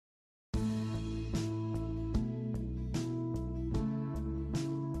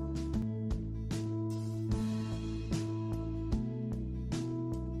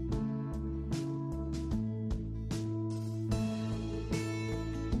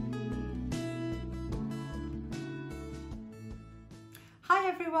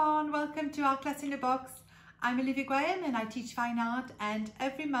everyone, welcome to our class in a box. I'm Olivia Graham and I teach fine art, and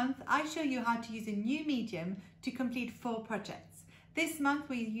every month I show you how to use a new medium to complete 4 projects. This month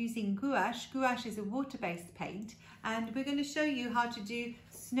we're using gouache. Gouache is a water-based paint, and we're going to show you how to do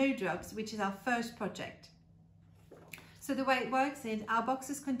snowdrops, which is our first project. So the way it works is our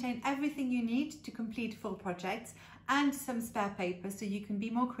boxes contain everything you need to complete full projects and some spare paper so you can be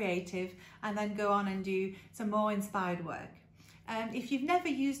more creative and then go on and do some more inspired work. If you've never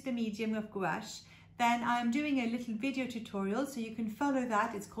used the medium of gouache, then I'm doing a little video tutorial so you can follow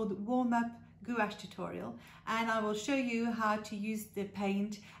that. It's called warm-up gouache tutorial, and I will show you how to use the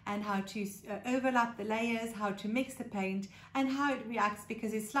paint and how to overlap the layers, how to mix the paint and how it reacts,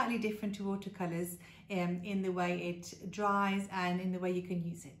 because it's slightly different to watercolors in the way it dries and in the way you can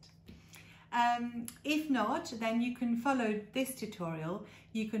use it. If not, then you can follow this tutorial.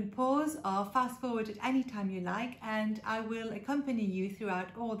 You can pause or fast forward at any time you like, and I will accompany you throughout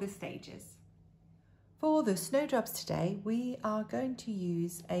all the stages. For the snowdrops today, we are going to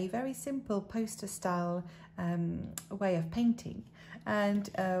use a very simple poster style way of painting, and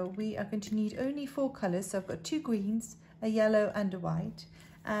we are going to need only 4 colours. So I've got 2 greens, a yellow and a white,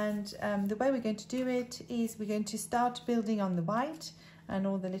 and the way we're going to do it is we're going to start building on the white and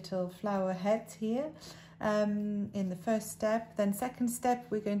all the little flower heads here in the first step. Then second step,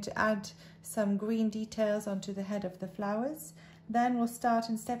 we're going to add some green details onto the head of the flowers. Then we'll start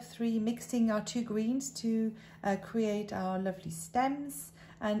in step 3 mixing our 2 greens to create our lovely stems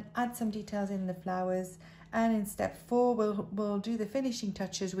and add some details in the flowers. And in step 4 we'll do the finishing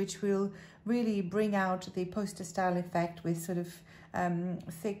touches, which will really bring out the poster style effect with sort of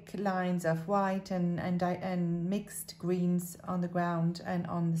thick lines of white and mixed greens on the ground and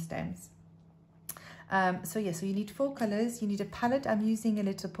on the stems. So you need 4 colours. You need a palette. I'm using a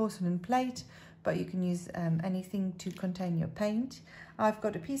little porcelain plate, but you can use anything to contain your paint. I've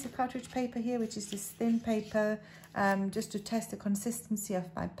got a piece of cartridge paper here, which is this thin paper, just to test the consistency of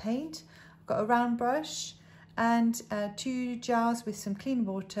my paint. I've got a round brush and 2 jars with some clean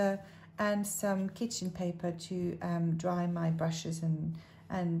water and some kitchen paper to dry my brushes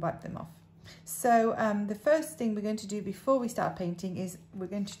and wipe them off. So the first thing we're going to do before we start painting is we're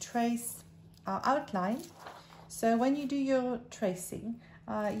going to trace our outline. So when you do your tracing,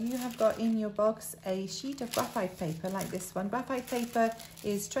 you have got in your box a sheet of graphite paper like this one. Graphite paper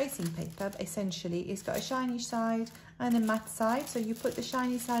is tracing paper, essentially. It's got a shiny side and a matte side. So you put the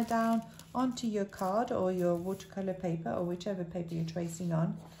shiny side down onto your card or your watercolor paper or whichever paper you're tracing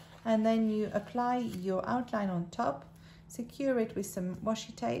on. And then you apply your outline on top, secure it with some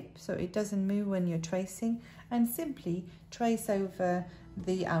washi tape so it doesn't move when you're tracing, and simply trace over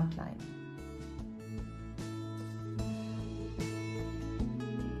the outline.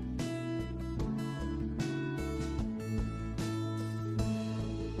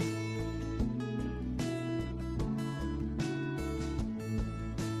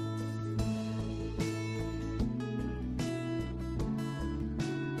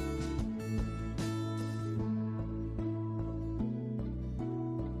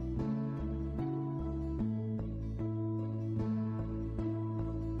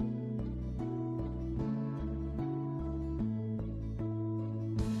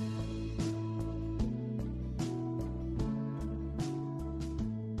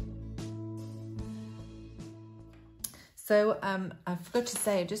 So I forgot to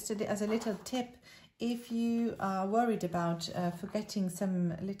say, just as a little tip, if you are worried about forgetting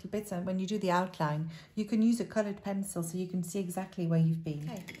some little bits when you do the outline, you can use a coloured pencil so you can see exactly where you've been.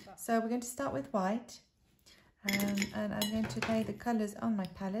 Okay. So we're going to start with white, and I'm going to lay the colours on my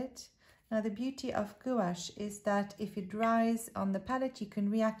palette. Now the beauty of gouache is that if it dries on the palette, you can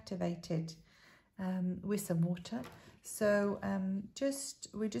reactivate it with some water. So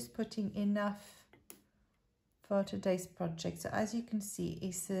we're just putting enough for today's project. So as you can see,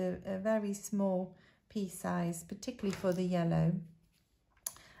 it's a very small piece size, particularly for the yellow.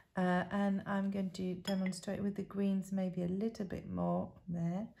 And I'm going to demonstrate with the greens maybe a little bit more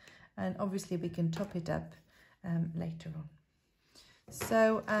there. And obviously we can top it up later on.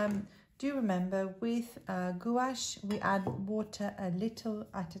 So do remember, with gouache, we add water a little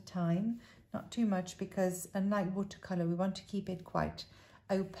at a time, not too much, because unlike watercolor, we want to keep it quite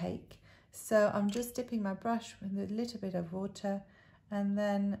opaque. So I'm just dipping my brush with a little bit of water and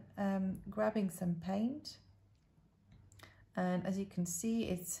then grabbing some paint. And as you can see,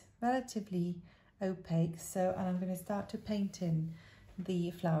 it's relatively opaque. So I'm going to start to paint in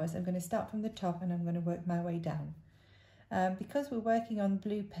the flowers. I'm going to start from the top and I'm going to work my way down. Because we're working on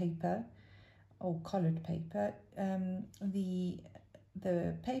blue paper or coloured paper, the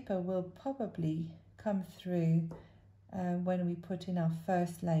paper will probably come through when we put in our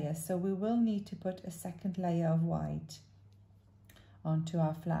first layer. So we will need to put a second layer of white onto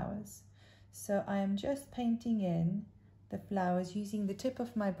our flowers. So I am just painting in the flowers using the tip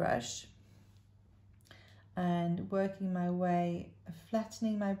of my brush and working my way,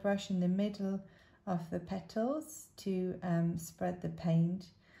 flattening my brush in the middle of the petals to spread the paint,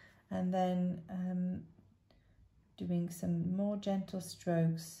 and then doing some more gentle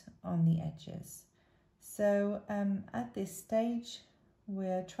strokes on the edges. So at this stage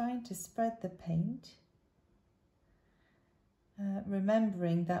we're trying to spread the paint,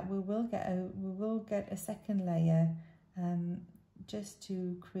 remembering that we will get a second layer just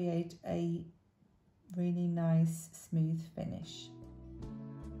to create a really nice smooth finish.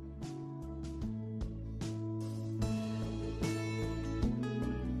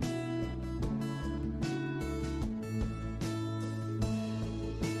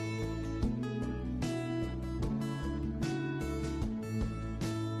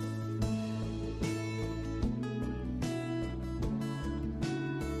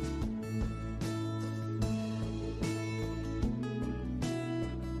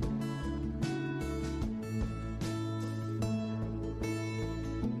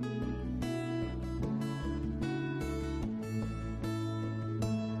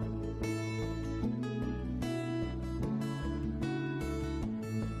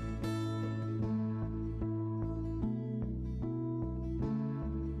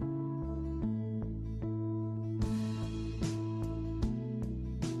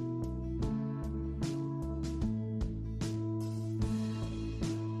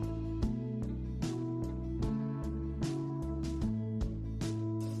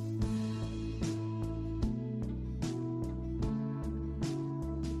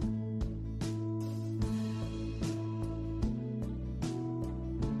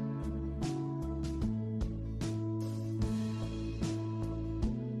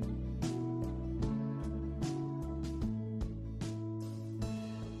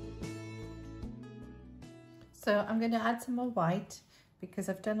 So I'm going to add some more white because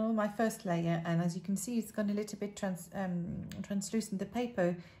I've done all my first layer, and as you can see it's gone a little bit translucent. The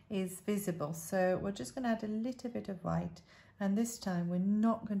paper is visible, so we're just going to add a little bit of white, and this time we're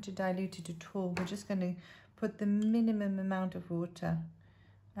not going to dilute it at all. We're just going to put the minimum amount of water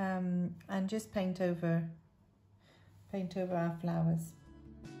and just paint over our flowers.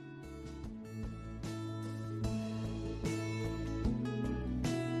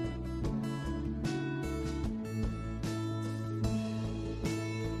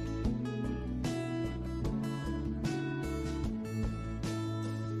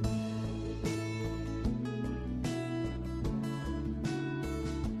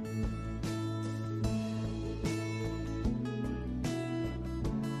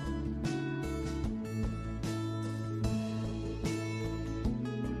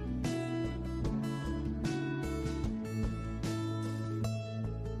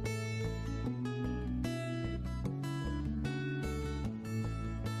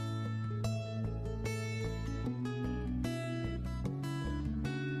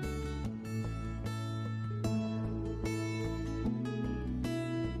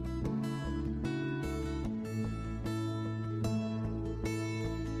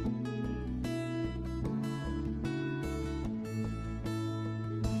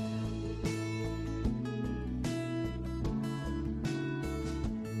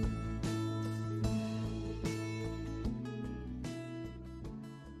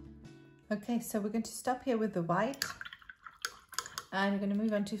 Okay, so we're going to stop here with the white, and we're going to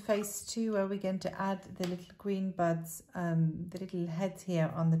move on to phase 2, where we're going to add the little green buds, the little heads here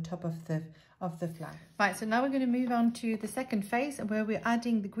on the top of the flower. Right, so now we're going to move on to the second phase, where we're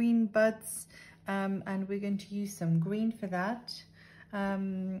adding the green buds, and we're going to use some green for that,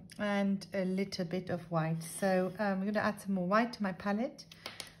 and a little bit of white. So we're going to add some more white to my palette,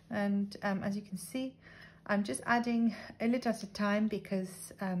 and as you can see, I'm just adding a little at a time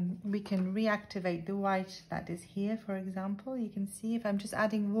because we can reactivate the white that is here. For example, you can see if I'm just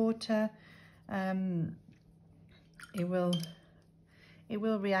adding water, it will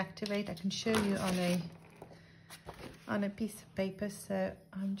reactivate. I can show you on a piece of paper. So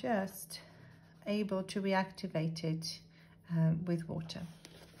I'm just able to reactivate it with water.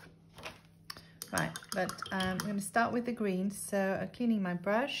 Right, but I'm going to start with the greens. So cleaning my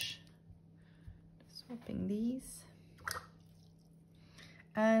brush, swapping these,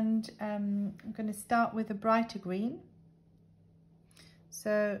 and I'm going to start with a brighter green.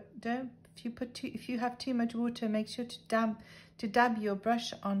 So if you have too much water, make sure to dab your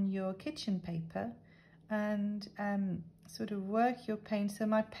brush on your kitchen paper and sort of work your paint. So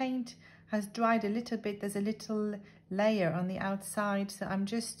my paint has dried a little bit. There's a little layer on the outside, so I'm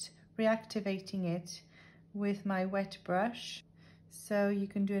just reactivating it with my wet brush. So you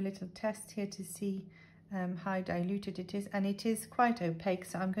can do a little test here to see how diluted it is, and it is quite opaque,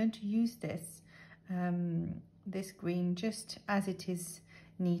 so I'm going to use this this green just as it is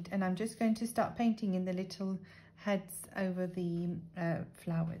neat, and I'm just going to start painting in the little heads over the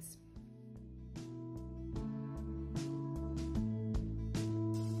flowers.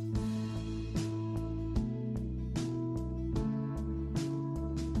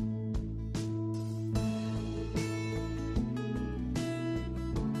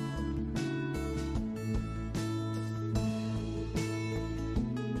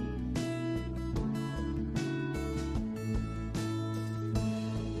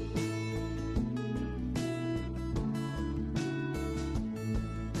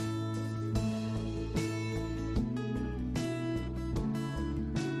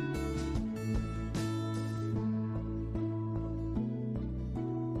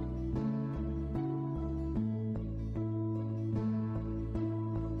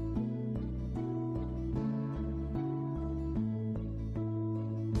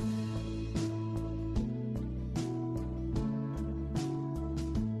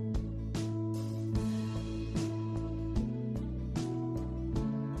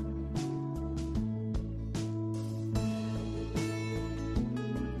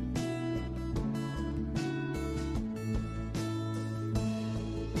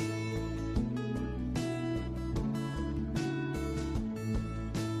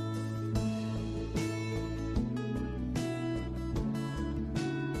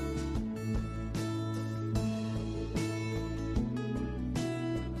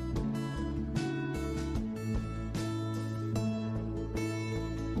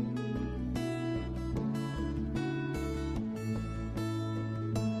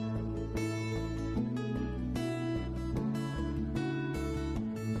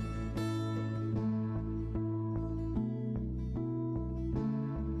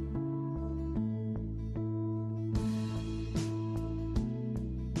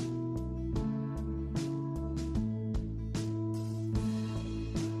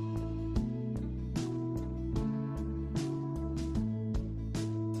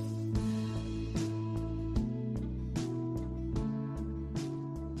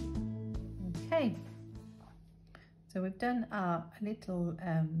 Okay, so we've done our little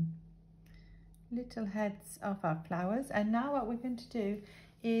heads of our flowers, and now what we're going to do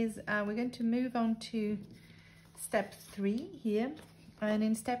is we're going to move on to step 3 here. And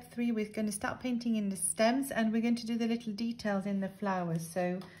in step 3 we're going to start painting in the stems, and we're going to do the little details in the flowers.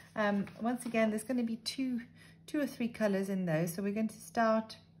 So once again, there's going to be two or three colors in those, so we're going to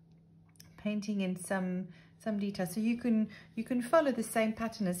start painting in some details. So you can follow the same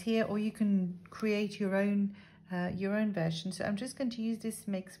pattern as here, or you can create your own version. So I'm just going to use this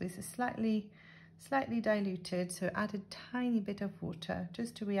mix with a slightly diluted, so add a tiny bit of water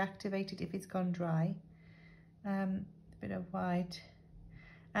just to reactivate it if it's gone dry. A bit of white,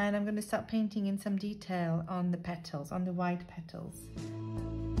 and I'm going to start painting in some detail on the petals, on the white petals.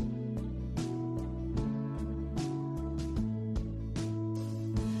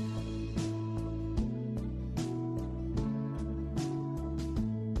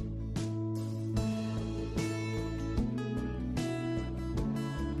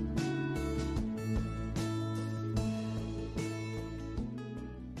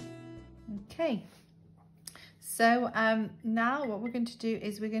 Okay, so now what we're going to do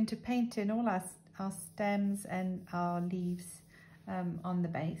is we're going to paint in all our stems and our leaves on the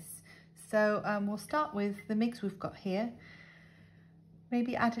base. So we'll start with the mix we've got here.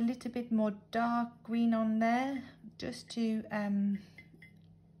 Maybe add a little bit more dark green on there, just to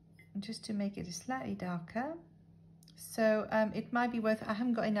make it slightly darker. So it might be worth, I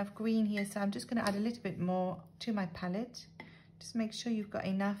haven't got enough green here, so I'm just going to add a little bit more to my palette. Just make sure you've got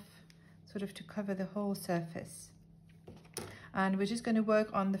enough sort of to cover the whole surface. And we're just going to work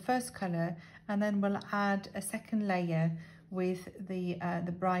on the first color, and then we'll add a second layer with the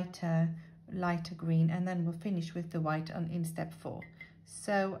brighter, lighter green, and then we'll finish with the white in step 4.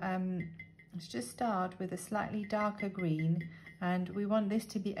 So let's just start with a slightly darker green, and we want this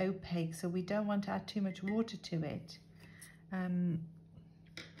to be opaque, so we don't want to add too much water to it. So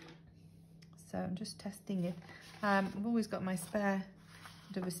I'm just testing it. I've always got my spare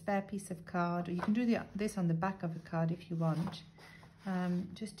piece of card, or you can do this on the back of a card if you want,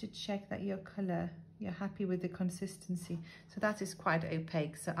 just to check that your color, you're happy with the consistency. So that is quite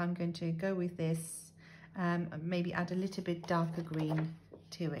opaque, so I'm going to go with this, maybe add a little bit darker green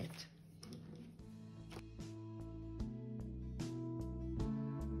to it.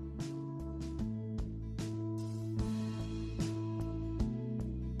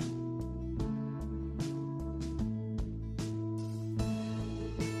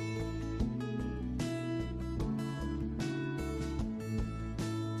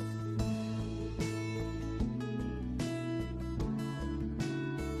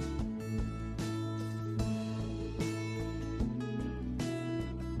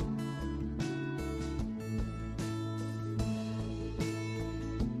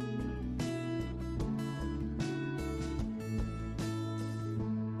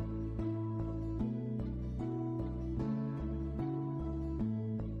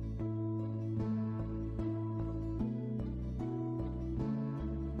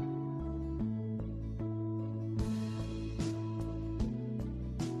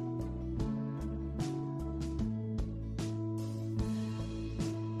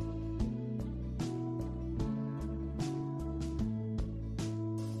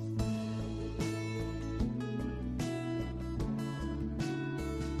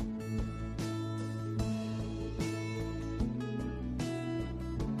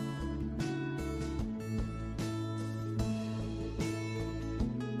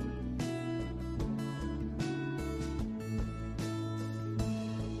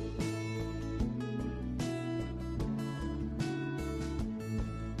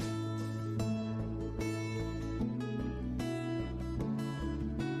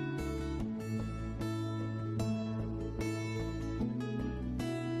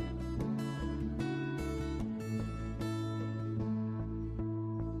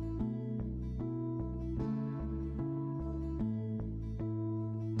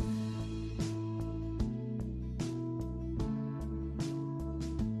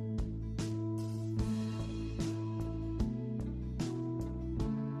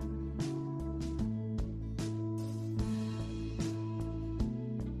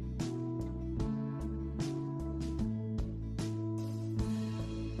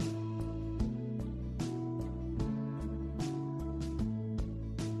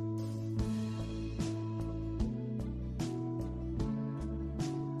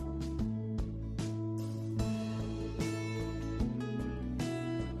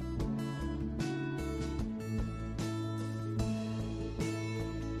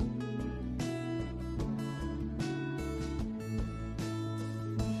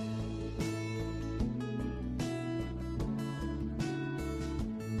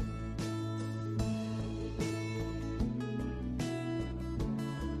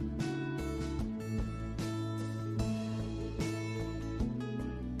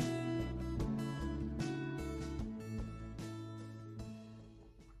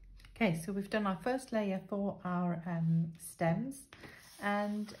 Okay, so we've done our first layer for our stems,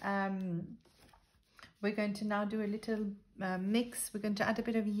 and we're going to now do a little mix. We're going to add a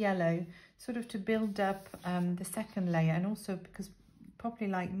bit of yellow, sort of to build up the second layer, and also because probably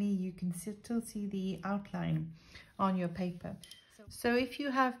like me, you can still see the outline on your paper. So if you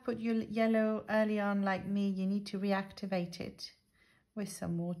have put your yellow early on like me, you need to reactivate it with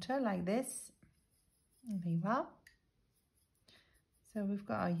some water like this. There you are. So we've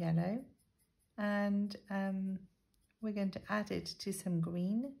got our yellow, and we're going to add it to some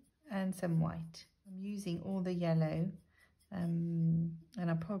green and some white. I'm using all the yellow, and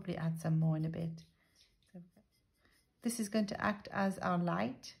I'll probably add some more in a bit. So this is going to act as our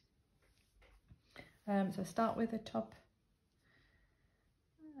light. So start with the top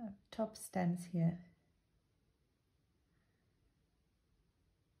stems here.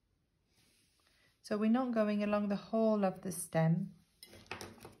 So we're not going along the whole of the stem.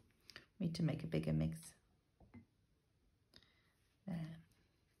 We need to make a bigger mix.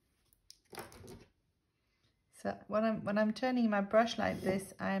 So when I'm turning my brush like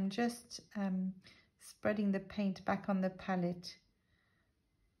this, I am just spreading the paint back on the palette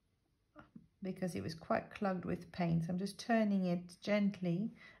because it was quite clogged with paint. So I'm just turning it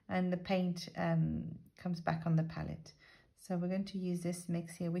gently, and the paint comes back on the palette. So we're going to use this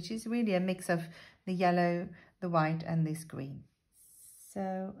mix here, which is really a mix of the yellow, the white, and this green.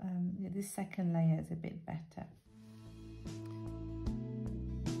 So this second layer is a bit better.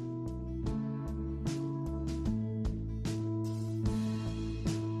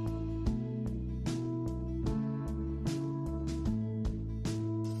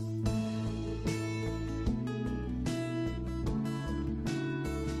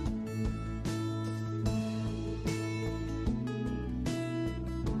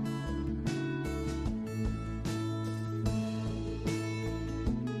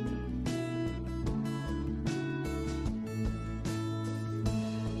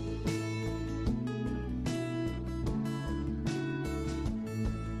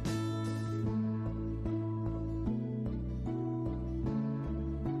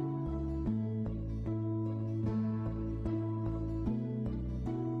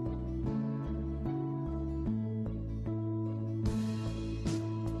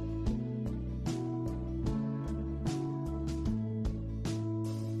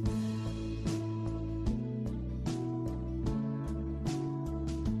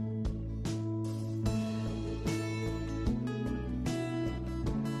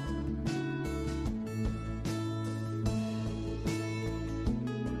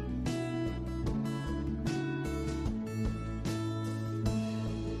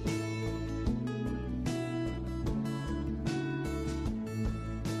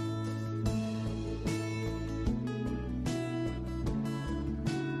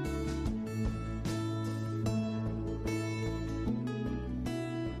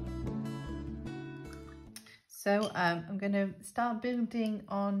 So I'm going to start building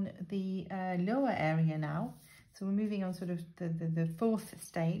on the lower area now. So we're moving on sort of the fourth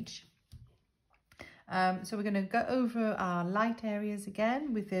stage. So we're going to go over our light areas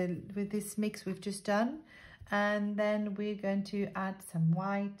again with this mix we've just done, and then we're going to add some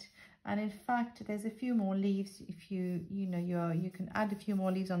white. And in fact, there's a few more leaves. If you can add a few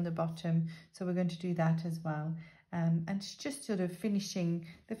more leaves on the bottom. So we're going to do that as well. And it's just sort of the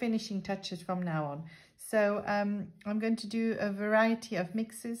finishing touches from now on. So I'm going to do a variety of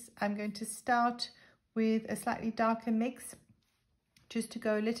mixes. I'm going to start with a slightly darker mix, just to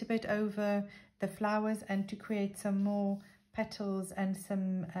go a little bit over the flowers and to create some more petals and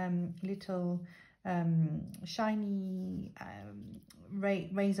some little shiny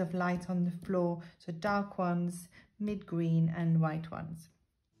rays of light on the floor. So dark ones, mid-green and white ones.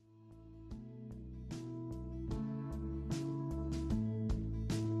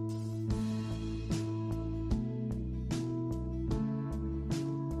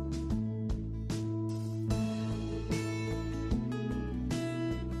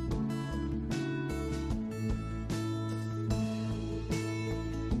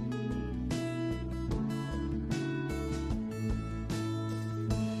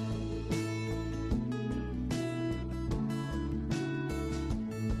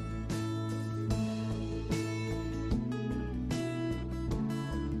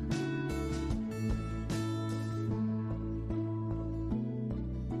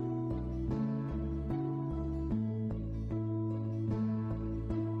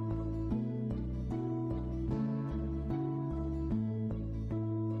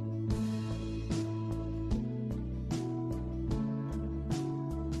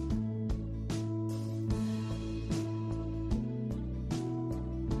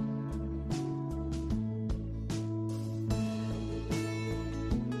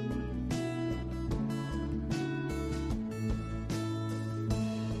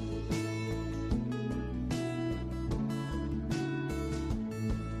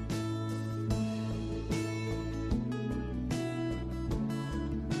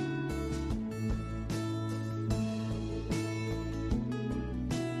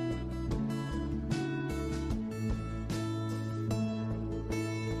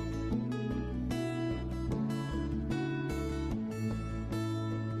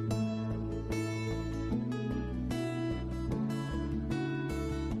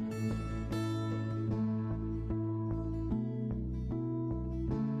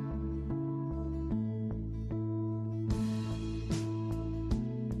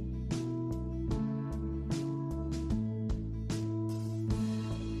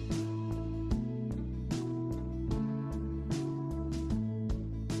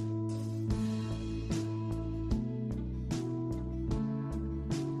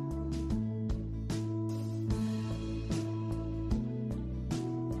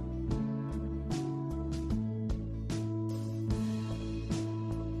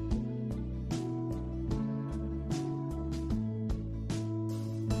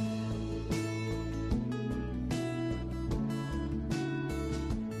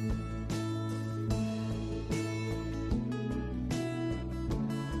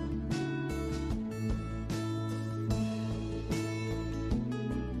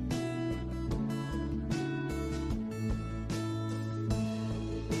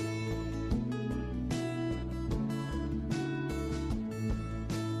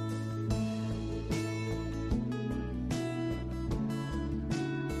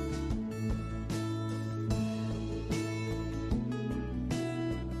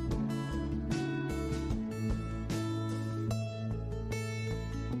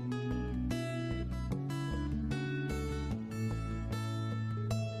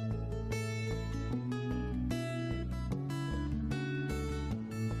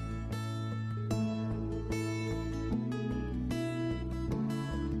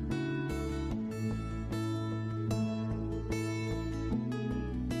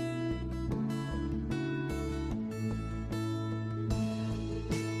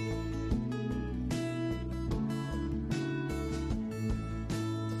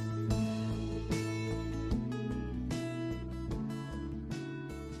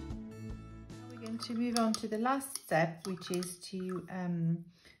 on to the last step, which is to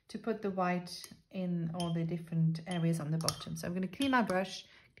put the white in all the different areas on the bottom. So I'm going to clean my brush,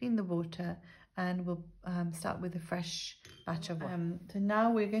 clean the water, and we'll start with a fresh batch of white. So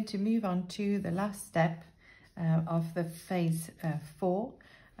now we're going to move on to the last step of the phase 4,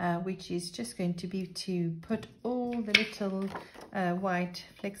 which is just going to be to put all the little white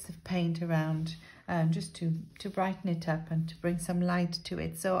flecks of paint around, just to brighten it up and to bring some light to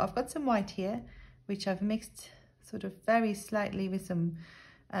it. So I've got some white here, which I've mixed sort of very slightly with some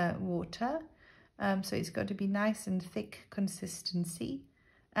water. So it's got to be nice and thick consistency.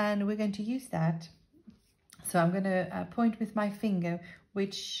 And we're going to use that. So I'm going to point with my finger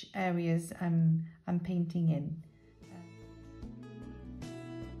which areas I'm painting in.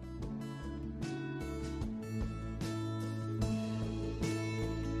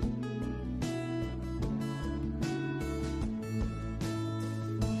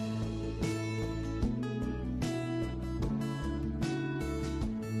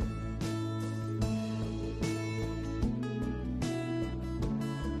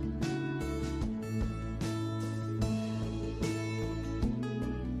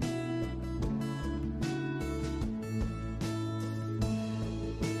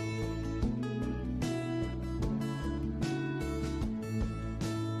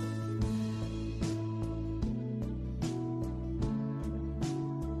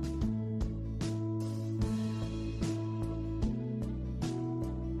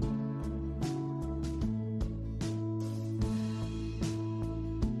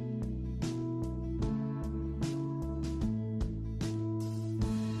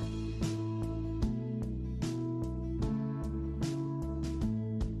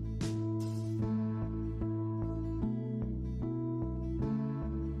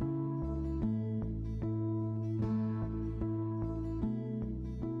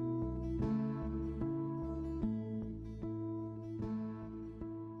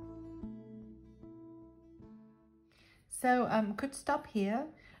 So could stop here,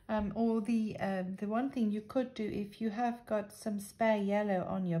 or the one thing you could do if you have got some spare yellow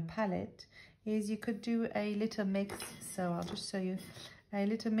on your palette is you could do a little mix. So I'll just show you a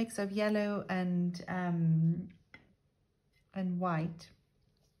little mix of yellow and white,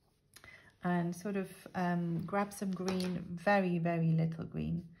 and sort of grab some green, very little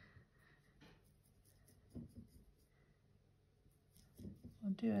green.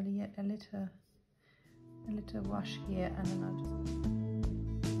 I'll do a little wash here, and then I'll just...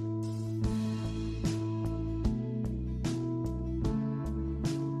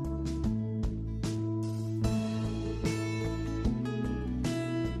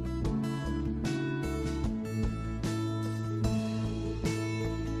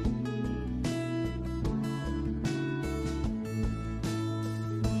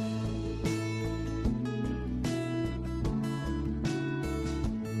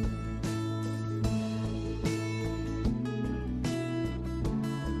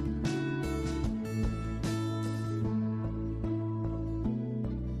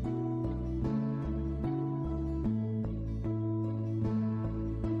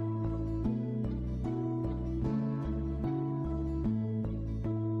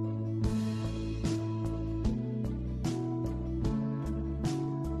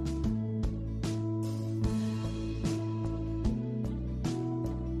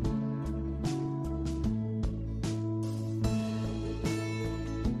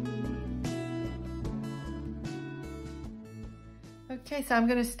 Okay, so I'm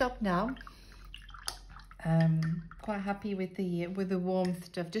going to stop now. Quite happy with the warmth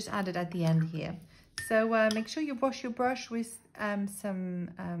I've just added at the end here. So make sure you wash your brush with some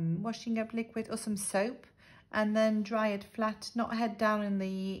washing up liquid or some soap, and then dry it flat, not head down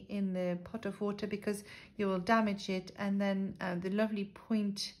in the pot of water, because you will damage it. And then the lovely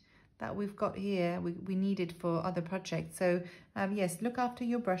point that we've got here, we need it for other projects. So yes, look after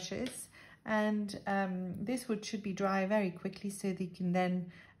your brushes. And this wood should be dry very quickly, so that you can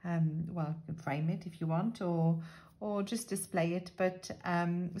then, well, you can frame it if you want, or just display it. But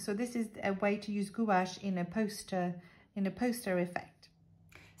so this is a way to use gouache in a poster effect.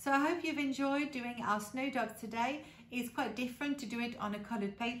 So I hope you've enjoyed doing our snowdrops today. It's quite different to do it on a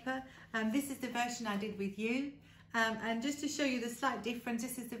coloured paper. This is the version I did with you. And just to show you the slight difference,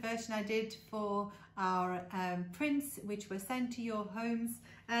 this is the version I did for our prints, which were sent to your homes.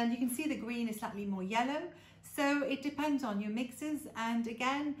 And you can see the green is slightly more yellow. So it depends on your mixes. And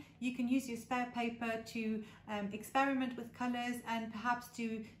again, you can use your spare paper to experiment with colours and perhaps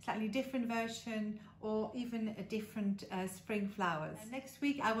do slightly different version, or even a different spring flowers. And next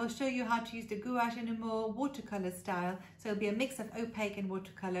week, I will show you how to use the gouache in a more watercolour style. So it'll be a mix of opaque and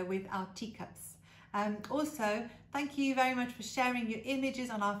watercolour with our teacups. Also, thank you very much for sharing your images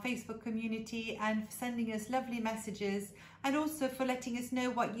on our Facebook community and for sending us lovely messages, and also for letting us know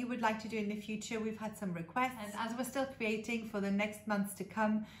what you would like to do in the future. We've had some requests, and as we're still creating for the next months to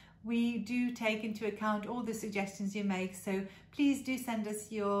come, we do take into account all the suggestions you make, so please do send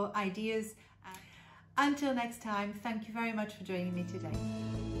us your ideas. Until next time, thank you very much for joining me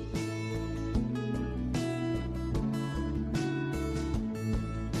today.